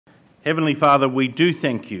Heavenly Father, we do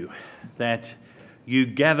thank you that you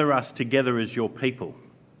gather us together as your people.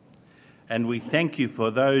 And we thank you for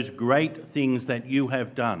those great things that you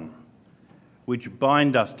have done, which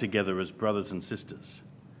bind us together as brothers and sisters.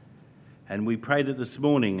 And we pray that this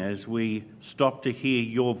morning, as we stop to hear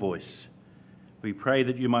your voice, we pray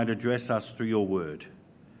that you might address us through your word.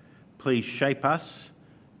 Please shape us,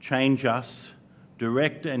 change us,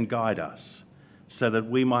 direct and guide us, so that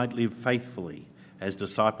we might live faithfully as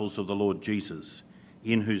disciples of the Lord Jesus,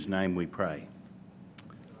 in whose name we pray.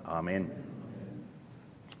 Amen.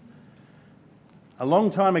 A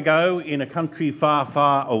long time ago, in a country far,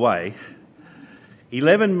 far away,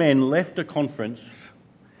 11 men left a conference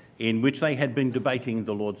in which they had been debating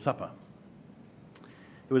the Lord's Supper.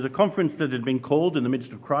 It was a conference that had been called in the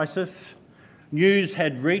midst of crisis. News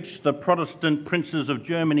had reached the Protestant princes of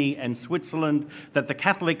Germany and Switzerland that the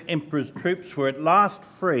Catholic Emperor's troops were at last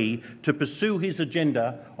free to pursue his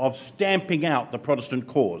agenda of stamping out the Protestant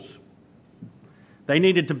cause. They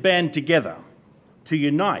needed to band together, to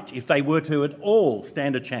unite, if they were to at all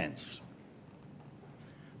stand a chance.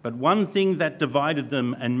 But one thing that divided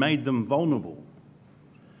them and made them vulnerable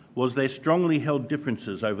was their strongly held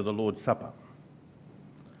differences over the Lord's Supper.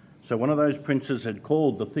 So one of those princes had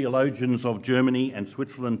called the theologians of Germany and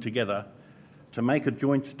Switzerland together to make a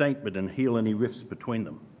joint statement and heal any rifts between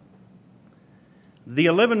them. The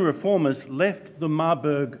 11 reformers left the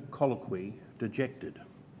Marburg colloquy dejected.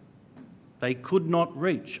 They could not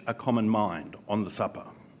reach a common mind on the supper.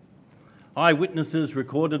 Eyewitnesses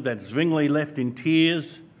recorded that Zwingli left in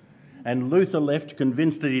tears and Luther left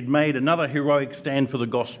convinced that he'd made another heroic stand for the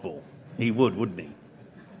gospel. He would, wouldn't he?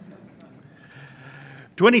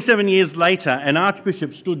 27 years later, an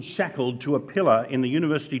archbishop stood shackled to a pillar in the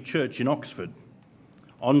University Church in Oxford,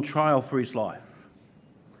 on trial for his life.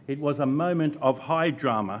 It was a moment of high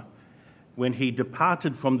drama when he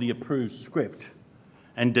departed from the approved script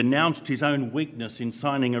and denounced his own weakness in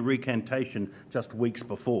signing a recantation just weeks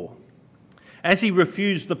before. As he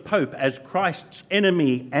refused the Pope as Christ's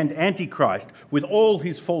enemy and Antichrist with all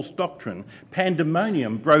his false doctrine,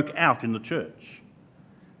 pandemonium broke out in the church.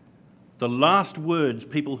 The last words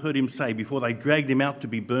people heard him say before they dragged him out to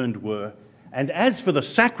be burned were, "And as for the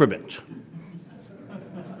sacrament..."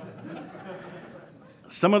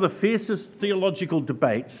 Some of the fiercest theological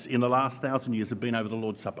debates in the last 1,000 years have been over the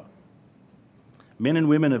Lord's Supper. Men and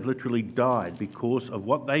women have literally died because of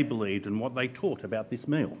what they believed and what they taught about this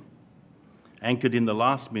meal, anchored in the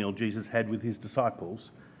last meal Jesus had with his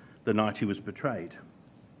disciples the night he was betrayed.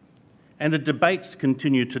 And the debates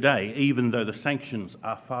continue today, even though the sanctions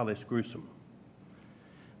are far less gruesome.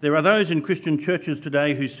 There are those in Christian churches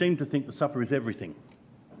today who seem to think the supper is everything.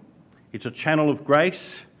 It's a channel of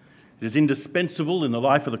grace. It is indispensable in the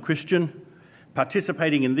life of the Christian.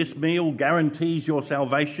 Participating in this meal guarantees your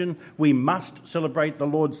salvation. We must celebrate the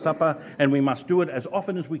Lord's Supper, and we must do it as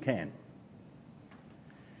often as we can.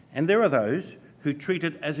 And there are those who treat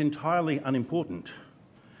it as entirely unimportant,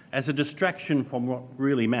 as a distraction from what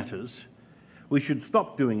really matters. We should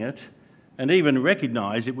stop doing it and even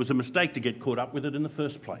recognise it was a mistake to get caught up with it in the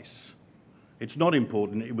first place. It's not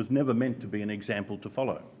important. It was never meant to be an example to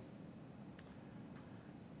follow.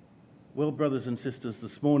 Well, brothers and sisters,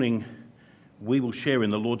 this morning we will share in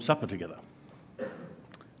the Lord's Supper together.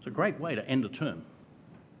 It's a great way to end a term.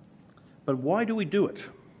 But why do we do it?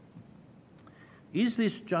 Is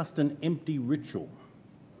this just an empty ritual,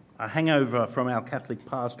 a hangover from our Catholic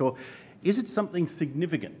past, or is it something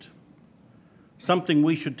significant, something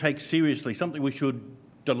we should take seriously, something we should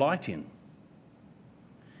delight in?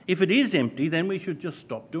 If it is empty, then we should just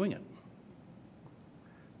stop doing it.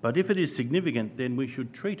 But if it is significant, then we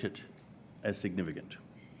should treat it as significant.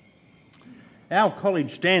 Our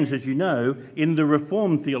college stands, as you know, in the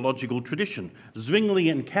Reformed theological tradition. Zwingli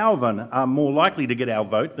and Calvin are more likely to get our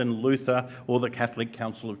vote than Luther or the Catholic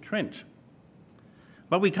Council of Trent.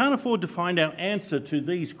 But we can't afford to find our answer to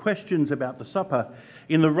these questions about the supper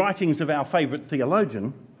in the writings of our favourite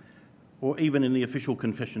theologian or even in the official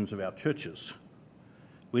confessions of our churches.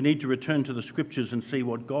 We need to return to the scriptures and see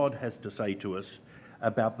what God has to say to us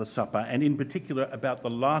about the supper, and in particular about the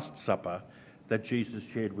Last Supper that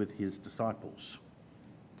Jesus shared with his disciples.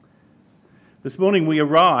 This morning we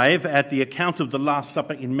arrive at the account of the Last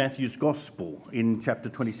Supper in Matthew's Gospel in chapter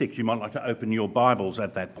 26. You might like to open your Bibles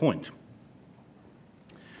at that point.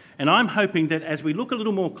 And I'm hoping that as we look a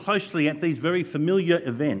little more closely at these very familiar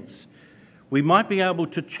events, we might be able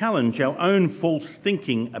to challenge our own false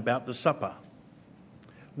thinking about the supper.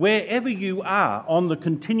 Wherever you are on the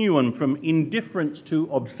continuum from indifference to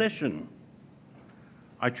obsession,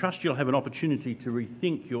 I trust you'll have an opportunity to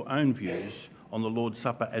rethink your own views on the Lord's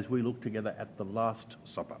Supper as we look together at the Last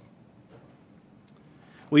Supper.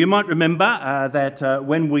 Well, you might remember that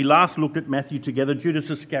when we last looked at Matthew together, Judas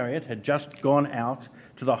Iscariot had just gone out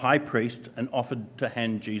to the high priest and offered to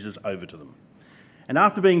hand Jesus over to them. And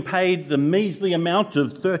after being paid the measly amount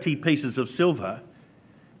of 30 pieces of silver,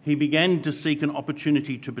 he began to seek an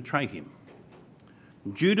opportunity to betray him.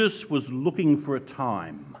 Judas was looking for a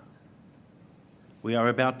time. We are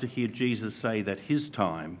about to hear Jesus say that his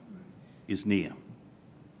time is near.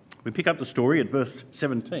 We pick up the story at verse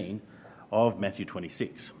 17 of Matthew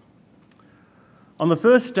 26. On the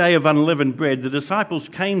first day of unleavened bread, the disciples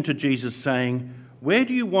came to Jesus saying, "Where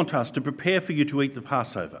do you want us to prepare for you to eat the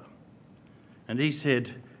Passover?" And he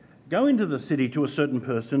said, "Go into the city to a certain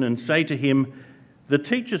person and say to him, 'The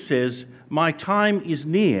teacher says, my time is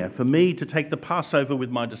near for me to take the Passover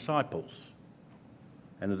with my disciples.'"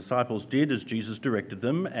 And the disciples did as Jesus directed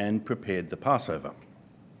them and prepared the Passover.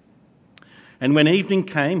 And when evening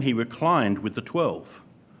came, he reclined with the 12.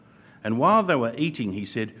 And while they were eating, he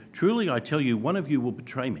said, "Truly I tell you, one of you will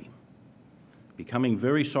betray me." Becoming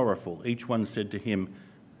very sorrowful, each one said to him,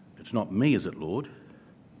 "It's not me, is it, Lord?"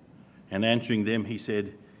 And answering them, he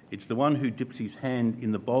said, "It's the one who dips his hand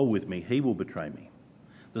in the bowl with me, he will betray me.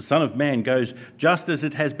 The Son of Man goes just as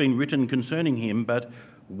it has been written concerning him, but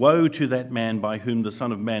woe to that man by whom the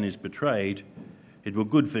Son of Man is betrayed. It were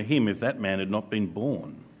good for him if that man had not been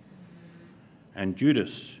born." And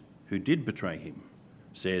Judas, who did betray him,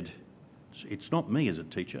 said, "It's not me, is it,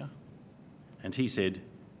 teacher?" And he said,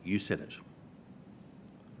 "You said it."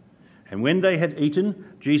 And when they had eaten,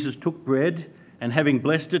 Jesus took bread, and having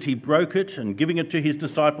blessed it, he broke it, and giving it to his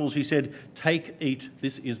disciples, he said, "Take, eat,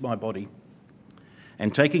 this is my body."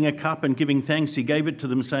 And taking a cup and giving thanks, he gave it to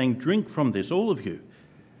them, saying, "Drink from this, all of you,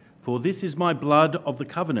 for this is my blood of the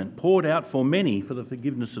covenant, poured out for many for the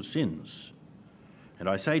forgiveness of sins. And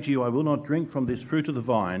I say to you, I will not drink from this fruit of the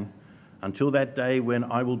vine until that day when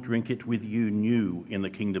I will drink it with you new in the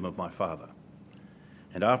kingdom of my Father."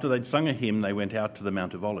 And after they'd sung a hymn, they went out to the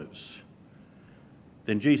Mount of Olives.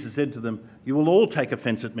 Then Jesus said to them, "You will all take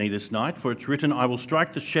offence at me this night, for it's written, I will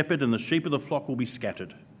strike the shepherd and the sheep of the flock will be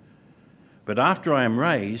scattered. But after I am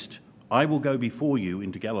raised, I will go before you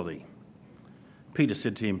into Galilee." Peter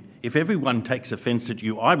said to him, "If everyone takes offence at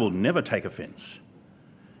you, I will never take offence."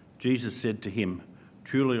 Jesus said to him,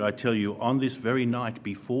 "Truly I tell you, on this very night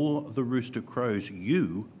before the rooster crows,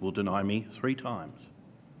 you will deny me 3 times."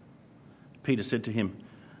 Peter said to him,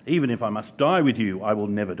 "Even if I must die with you, I will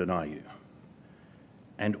never deny you."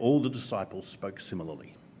 And all the disciples spoke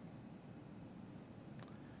similarly.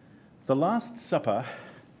 The Last Supper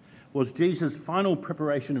was Jesus' final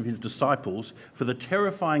preparation of his disciples for the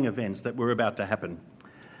terrifying events that were about to happen.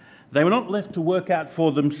 They were not left to work out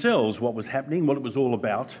for themselves what was happening, what it was all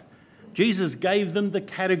about. Jesus gave them the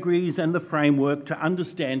categories and the framework to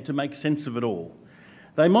understand, to make sense of it all.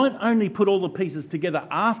 They might only put all the pieces together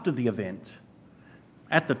after the event.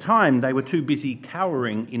 At the time, they were too busy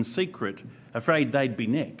cowering in secret, afraid they'd be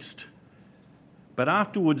next. But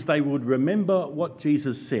afterwards, they would remember what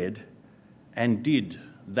Jesus said and did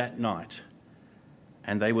that night,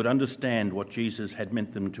 and they would understand what Jesus had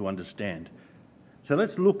meant them to understand. So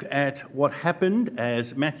let's look at what happened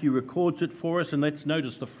as Matthew records it for us, and let's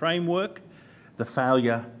notice the framework, the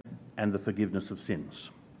failure, and the forgiveness of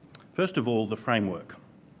sins. First of all, the framework.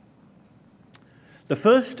 The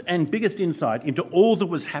first and biggest insight into all that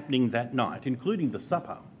was happening that night, including the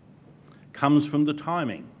supper, comes from the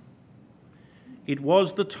timing. It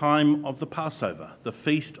was the time of the Passover, the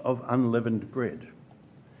Feast of Unleavened Bread.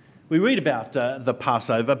 We read about the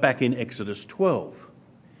Passover back in Exodus 12.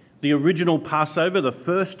 The original Passover, the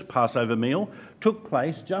first Passover meal, took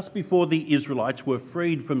place just before the Israelites were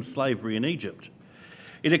freed from slavery in Egypt.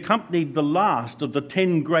 It accompanied the last of the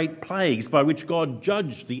 10 great plagues by which God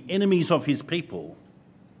judged the enemies of his people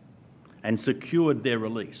and secured their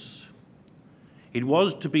release. It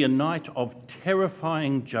was to be a night of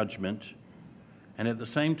terrifying judgment and at the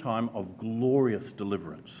same time of glorious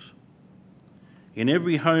deliverance. In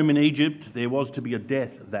every home in Egypt, there was to be a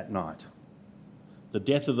death that night, the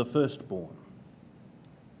death of the firstborn,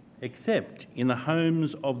 except in the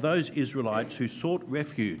homes of those Israelites who sought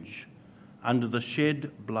refuge under the shed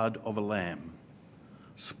blood of a lamb,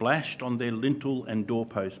 splashed on their lintel and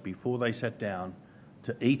doorpost before they sat down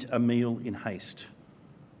to eat a meal in haste,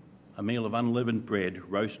 a meal of unleavened bread,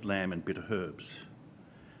 roast lamb and bitter herbs.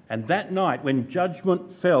 And that night, when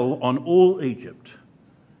judgment fell on all Egypt,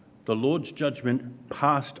 the Lord's judgment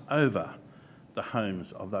passed over the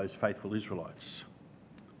homes of those faithful Israelites.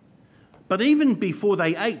 But even before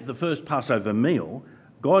they ate the first Passover meal,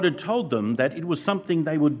 God had told them that it was something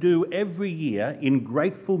they would do every year in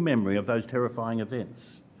grateful memory of those terrifying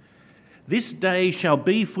events. "This day shall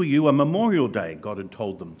be for you a memorial day," God had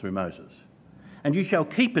told them through Moses. "And you shall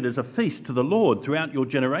keep it as a feast to the Lord throughout your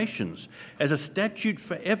generations. As a statute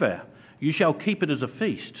forever, you shall keep it as a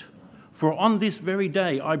feast. For on this very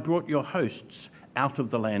day I brought your hosts out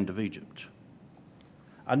of the land of Egypt."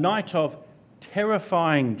 A night of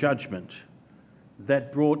terrifying judgment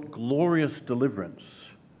that brought glorious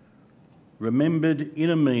deliverance, remembered in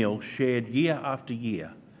a meal shared year after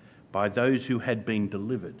year by those who had been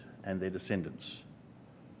delivered and their descendants.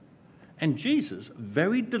 And Jesus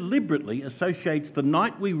very deliberately associates the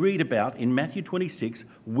night we read about in Matthew 26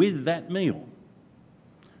 with that meal.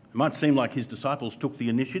 It might seem like his disciples took the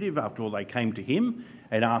initiative. After all, they came to him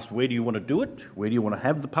and asked, "Where do you want to do it? Where do you want to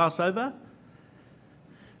have the Passover?"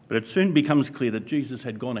 But it soon becomes clear that Jesus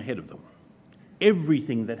had gone ahead of them.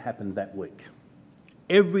 Everything that happened that week,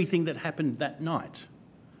 everything that happened that night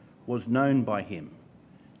was known by him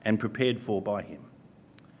and prepared for by him.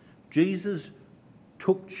 Jesus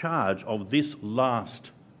took charge of this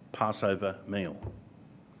last Passover meal.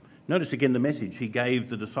 Notice again the message he gave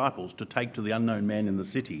the disciples to take to the unknown man in the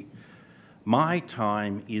city. "My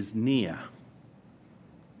time is near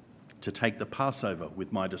to take the Passover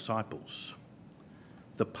with my disciples."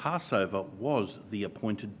 The Passover was the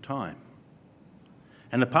appointed time.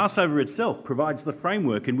 And the Passover itself provides the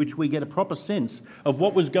framework in which we get a proper sense of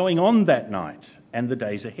what was going on that night and the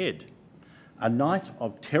days ahead. A night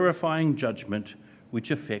of terrifying judgment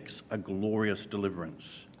which affects a glorious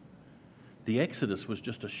deliverance. The Exodus was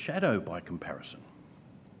just a shadow by comparison.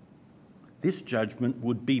 This judgment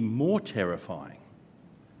would be more terrifying,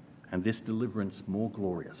 and this deliverance more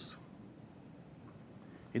glorious.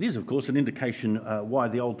 It is, of course, an indication why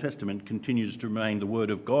the Old Testament continues to remain the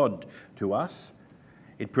Word of God to us.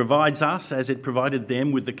 It provides us, as it provided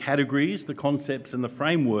them, with the categories, the concepts and the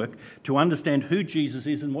framework to understand who Jesus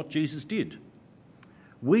is and what Jesus did.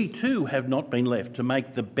 We too have not been left to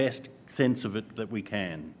make the best sense of it that we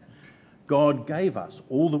can. God gave us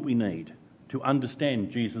all that we need to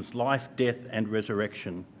understand Jesus' life, death and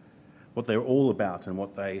resurrection, what they're all about and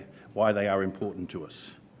why they are important to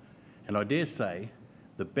us. And I dare say,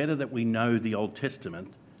 the better that we know the Old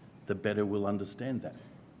Testament, the better we'll understand that.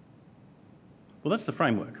 Well, that's the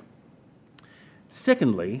framework.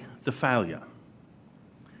 Secondly, the failure.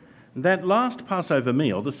 That last Passover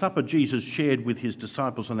meal, the supper Jesus shared with his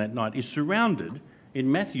disciples on that night, is surrounded in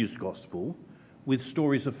Matthew's Gospel with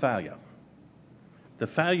stories of failure. The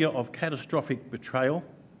failure of catastrophic betrayal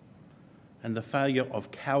and the failure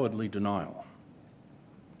of cowardly denial.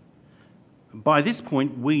 By this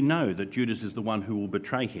point, we know that Judas is the one who will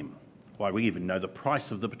betray him. Why, we even know the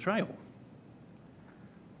price of the betrayal.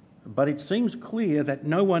 But it seems clear that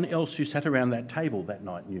no one else who sat around that table that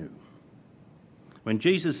night knew. When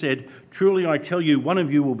Jesus said, "Truly I tell you, one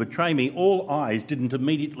of you will betray me," all eyes didn't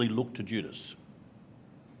immediately look to Judas.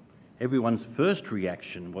 Everyone's first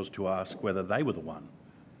reaction was to ask whether they were the one.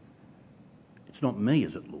 "It's not me,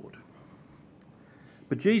 is it, Lord?"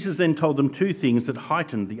 But Jesus then told them two things that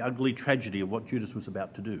heightened the ugly tragedy of what Judas was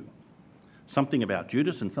about to do. Something about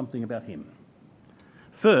Judas and something about him.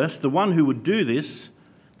 First, the one who would do this,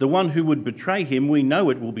 the one who would betray him, we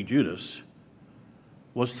know it will be Judas,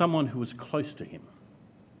 was someone who was close to him.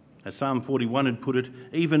 As Psalm 41 had put it,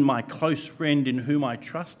 "Even my close friend in whom I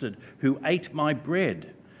trusted, who ate my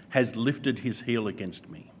bread, has lifted his heel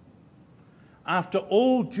against me." After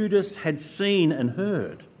all Judas had seen and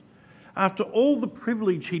heard, after all the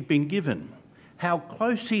privilege he'd been given, how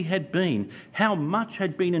close he had been, how much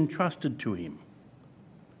had been entrusted to him,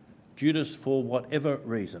 Judas, for whatever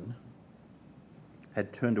reason,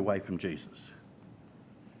 had turned away from Jesus.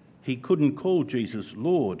 He couldn't call Jesus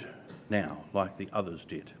Lord now like the others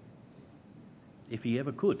did. If he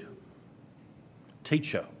ever could,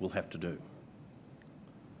 teacher will have to do.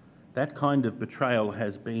 That kind of betrayal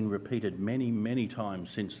has been repeated many, many times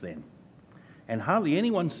since then, and hardly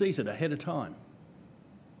anyone sees it ahead of time.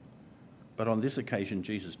 But on this occasion,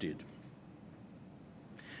 Jesus did.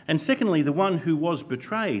 And secondly, the one who was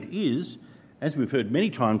betrayed is, as we've heard many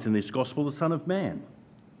times in this gospel, the Son of Man,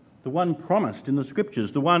 the one promised in the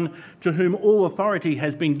Scriptures, the one to whom all authority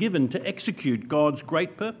has been given to execute God's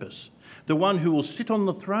great purpose, the one who will sit on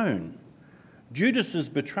the throne. Judas's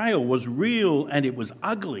betrayal was real and it was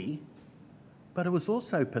ugly, but it was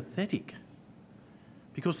also pathetic,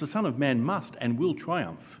 because the Son of Man must and will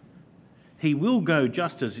triumph. He will go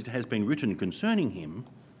just as it has been written concerning him,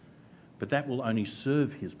 but that will only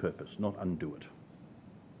serve his purpose, not undo it.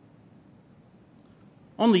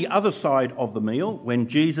 On the other side of the meal, when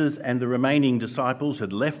Jesus and the remaining disciples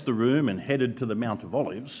had left the room and headed to the Mount of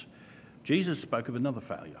Olives, Jesus spoke of another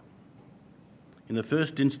failure. In the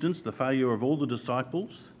first instance, the failure of all the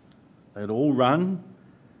disciples, They'd all run,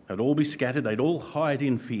 they'd all be scattered, they'd all hide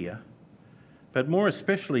in fear. But more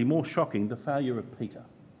especially, more shocking, the failure of Peter.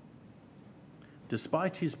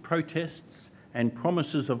 Despite his protests and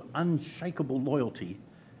promises of unshakable loyalty,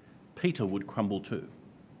 Peter would crumble too.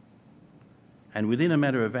 And within a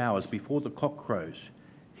matter of hours, before the cock crows,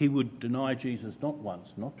 he would deny Jesus not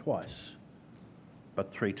once, not twice,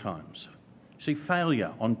 but 3 times. See,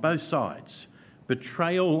 failure on both sides,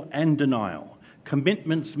 betrayal and denial,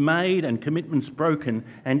 commitments made and commitments broken,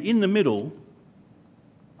 and in the middle,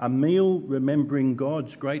 a meal remembering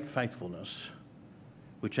God's great faithfulness,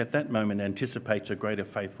 which at that moment anticipates a greater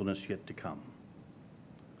faithfulness yet to come.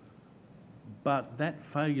 But that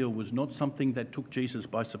failure was not something that took Jesus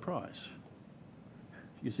by surprise.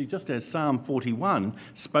 You see, just as Psalm 41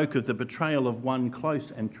 spoke of the betrayal of one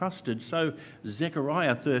close and trusted, so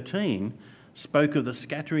Zechariah 13 spoke of the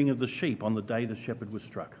scattering of the sheep on the day the shepherd was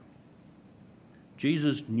struck.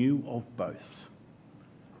 Jesus knew of both,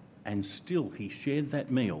 and still he shared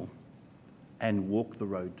that meal and walked the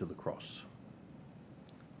road to the cross.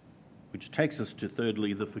 Which takes us to,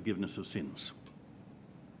 thirdly, the forgiveness of sins.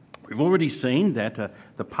 We've already seen that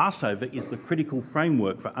the Passover is the critical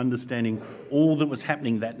framework for understanding all that was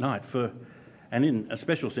happening that night, and in a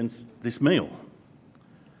special sense, this meal.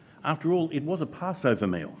 After all, it was a Passover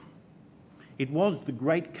meal. It was the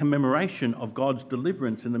great commemoration of God's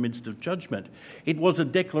deliverance in the midst of judgment. It was a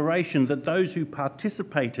declaration that those who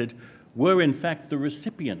participated were in fact the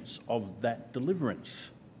recipients of that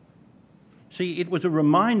deliverance. See, it was a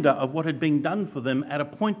reminder of what had been done for them at a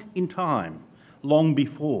point in time, long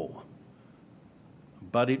before.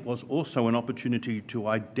 But it was also an opportunity to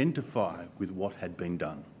identify with what had been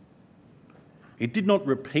done. It did not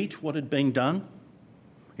repeat what had been done.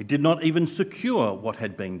 It did not even secure what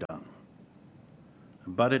had been done.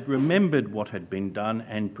 But it remembered what had been done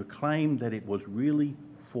and proclaimed that it was really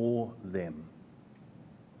for them.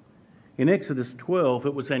 In Exodus 12,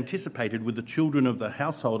 it was anticipated with the children of the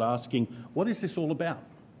household asking, "What is this all about?"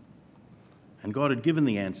 And God had given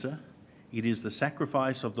the answer. It is the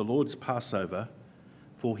sacrifice of the Lord's Passover,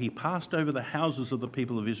 for he passed over the houses of the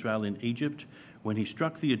people of Israel in Egypt when he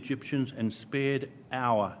struck the Egyptians and spared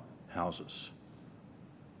our houses.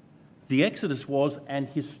 The Exodus was an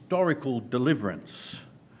historical deliverance.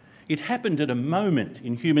 It happened at a moment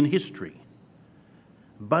in human history,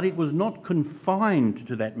 but it was not confined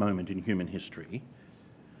to that moment in human history.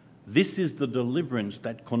 This is the deliverance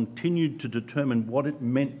that continued to determine what it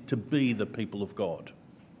meant to be the people of God.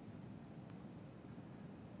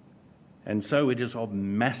 And so it is of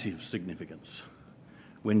massive significance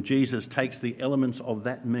when Jesus takes the elements of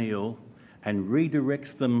that meal and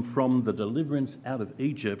redirects them from the deliverance out of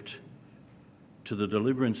Egypt to the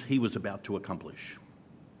deliverance he was about to accomplish.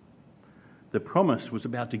 The promise was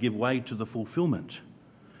about to give way to the fulfillment.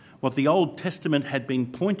 What the Old Testament had been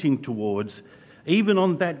pointing towards, even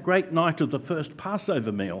on that great night of the first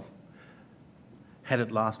Passover meal, had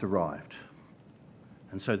at last arrived.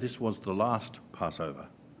 And so this was the last Passover.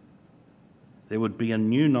 There would be a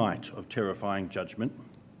new night of terrifying judgment,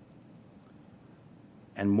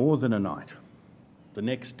 and more than a night, the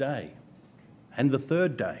next day and the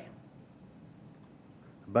third day.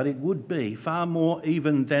 But it would be far more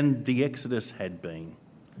even than the Exodus had been,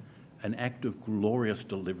 an act of glorious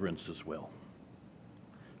deliverance as well.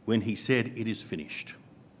 When he said, "It is finished,"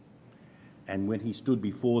 and when he stood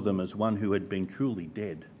before them as one who had been truly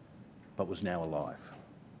dead but was now alive.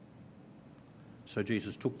 So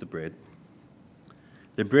Jesus took the bread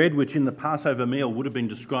which in the Passover meal would have been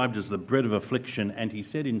described as the bread of affliction, and he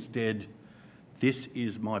said instead, "This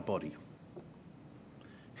is my body."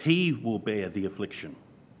 He will bear the affliction,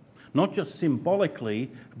 not just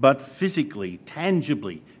symbolically, but physically,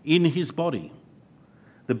 tangibly, in his body.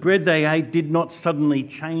 The bread they ate did not suddenly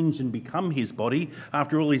change and become his body.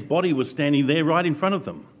 After all, his body was standing there right in front of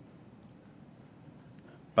them.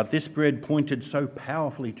 But this bread pointed so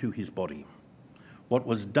powerfully to his body, what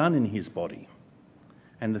was done in his body,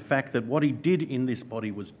 and the fact that what he did in this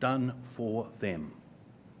body was done for them.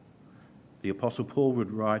 The Apostle Paul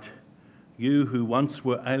would write, "You who once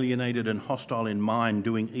were alienated and hostile in mind,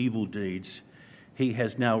 doing evil deeds, he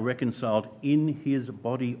has now reconciled in his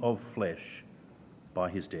body of flesh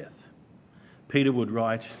by his death." Peter would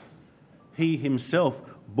write, "He himself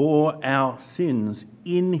bore our sins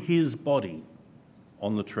in his body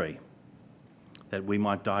on the tree, that we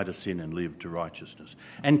might die to sin and live to righteousness."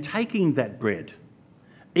 And taking that bread,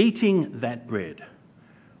 eating that bread,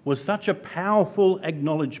 was such a powerful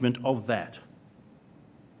acknowledgement of that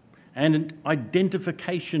and an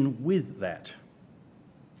identification with that.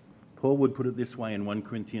 Paul would put it this way in 1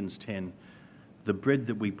 Corinthians 10, the bread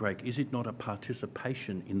that we break, is it not a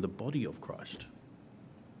participation in the body of Christ?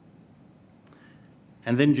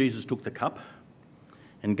 And then Jesus took the cup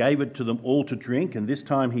and gave it to them all to drink, and this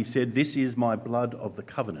time he said, "This is my blood of the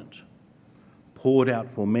covenant, poured out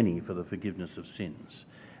for many for the forgiveness of sins."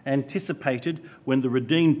 Anticipated when the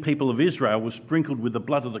redeemed people of Israel were sprinkled with the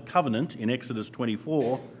blood of the covenant in Exodus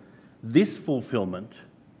 24, this fulfillment,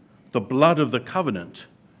 the blood of the covenant,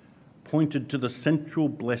 pointed to the central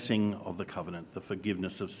blessing of the covenant, the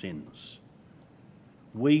forgiveness of sins.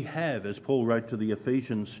 We have, as Paul wrote to the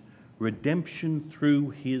Ephesians, redemption through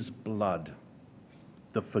his blood,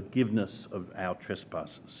 the forgiveness of our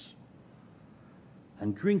trespasses.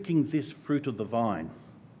 And drinking this fruit of the vine,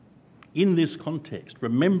 in this context,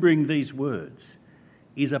 remembering these words,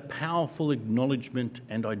 is a powerful acknowledgement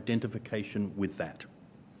and identification with that.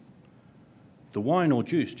 The wine or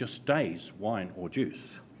juice just stays wine or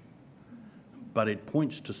juice, but it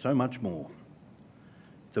points to so much more.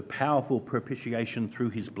 The powerful propitiation through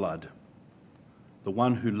his blood, the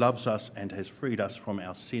one who loves us and has freed us from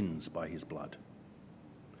our sins by his blood.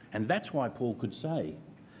 And that's why Paul could say,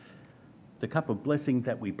 the cup of blessing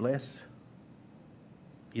that we bless,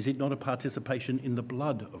 is it not a participation in the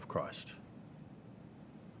blood of Christ?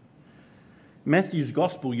 Matthew's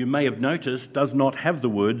Gospel, you may have noticed, does not have the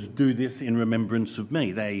words, "Do this in remembrance of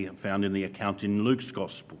me." They are found in the account in Luke's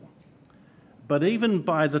Gospel. But even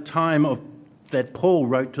by the time that Paul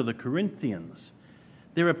wrote to the Corinthians,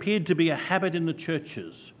 there appeared to be a habit in the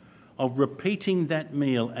churches of repeating that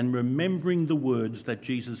meal and remembering the words that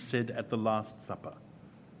Jesus said at the Last Supper,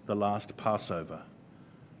 the last Passover.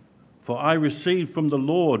 "For I received from the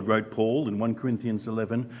Lord," wrote Paul in 1 Corinthians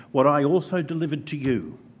 11, "what I also delivered to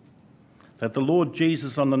you, that the Lord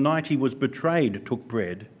Jesus on the night he was betrayed took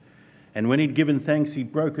bread, and when he'd given thanks he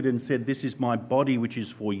broke it and said, 'This is my body which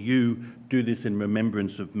is for you, do this in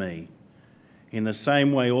remembrance of me.' In the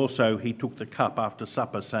same way also he took the cup after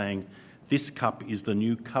supper, saying, 'This cup is the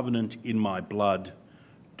new covenant in my blood.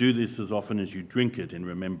 Do this as often as you drink it in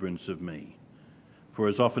remembrance of me. For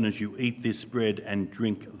as often as you eat this bread and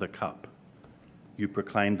drink the cup, you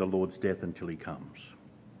proclaim the Lord's death until he comes.'"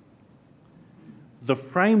 The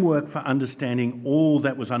framework for understanding all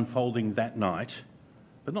that was unfolding that night,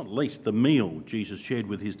 but not least the meal Jesus shared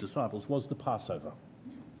with his disciples, was the Passover,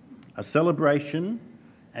 a celebration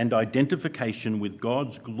and identification with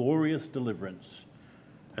God's glorious deliverance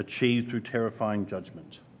achieved through terrifying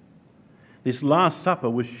judgment. This Last Supper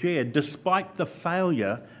was shared despite the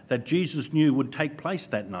failure that Jesus knew would take place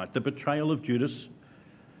that night, the betrayal of Judas,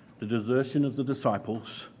 the desertion of the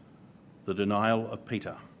disciples, the denial of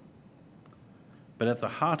Peter. But at the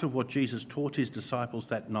heart of what Jesus taught his disciples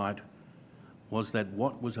that night was that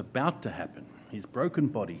what was about to happen, his broken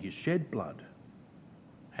body, his shed blood,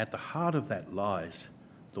 at the heart of that lies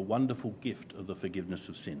the wonderful gift of the forgiveness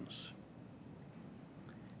of sins.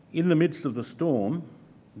 In the midst of the storm,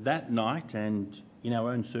 that night and in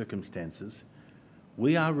our own circumstances,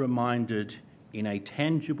 we are reminded in a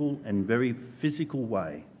tangible and very physical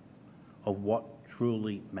way of what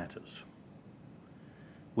truly matters.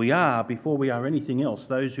 We are, before we are anything else,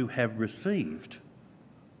 those who have received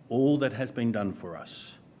all that has been done for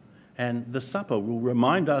us. And the supper will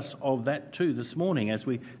remind us of that too this morning as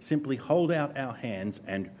we simply hold out our hands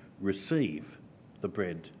and receive the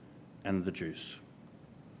bread and the juice.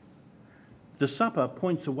 The supper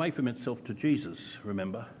points away from itself to Jesus,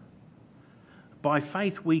 remember. By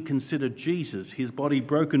faith we consider Jesus, his body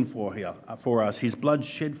broken for us, his blood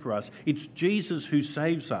shed for us. It's Jesus who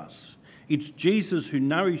saves us. It's Jesus who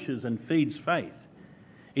nourishes and feeds faith.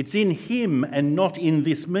 It's in him and not in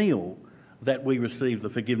this meal that we receive the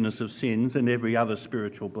forgiveness of sins and every other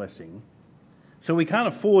spiritual blessing. So we can't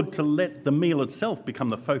afford to let the meal itself become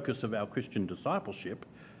the focus of our Christian discipleship.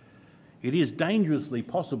 It is dangerously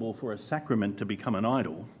possible for a sacrament to become an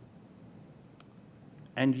idol.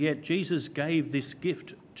 And yet Jesus gave this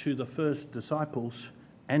gift to the first disciples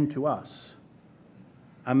and to us,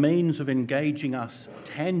 a means of engaging us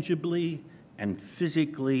tangibly and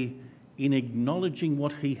physically in acknowledging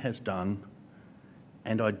what he has done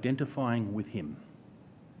and identifying with him.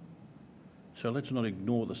 So let's not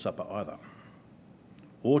ignore the supper either,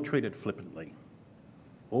 or treat it flippantly,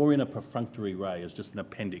 or in a perfunctory way as just an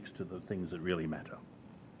appendix to the things that really matter.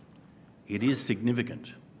 It is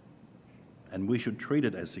significant, and we should treat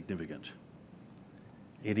it as significant.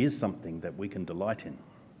 It is something that we can delight in.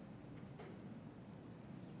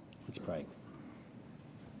 Let's pray.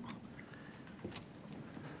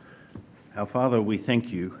 Our Father, we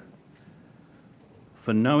thank you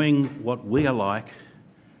for knowing what we are like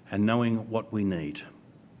and knowing what we need.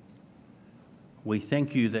 We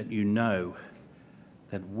thank you that you know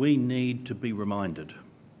that we need to be reminded,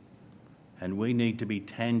 and we need to be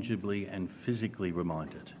tangibly and physically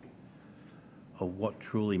reminded of what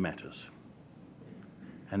truly matters.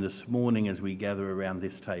 And this morning, as we gather around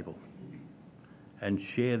this table and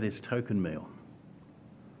share this token meal,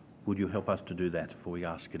 would you help us to do that? For we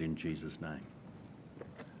ask it in Jesus' name.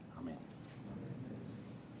 Amen.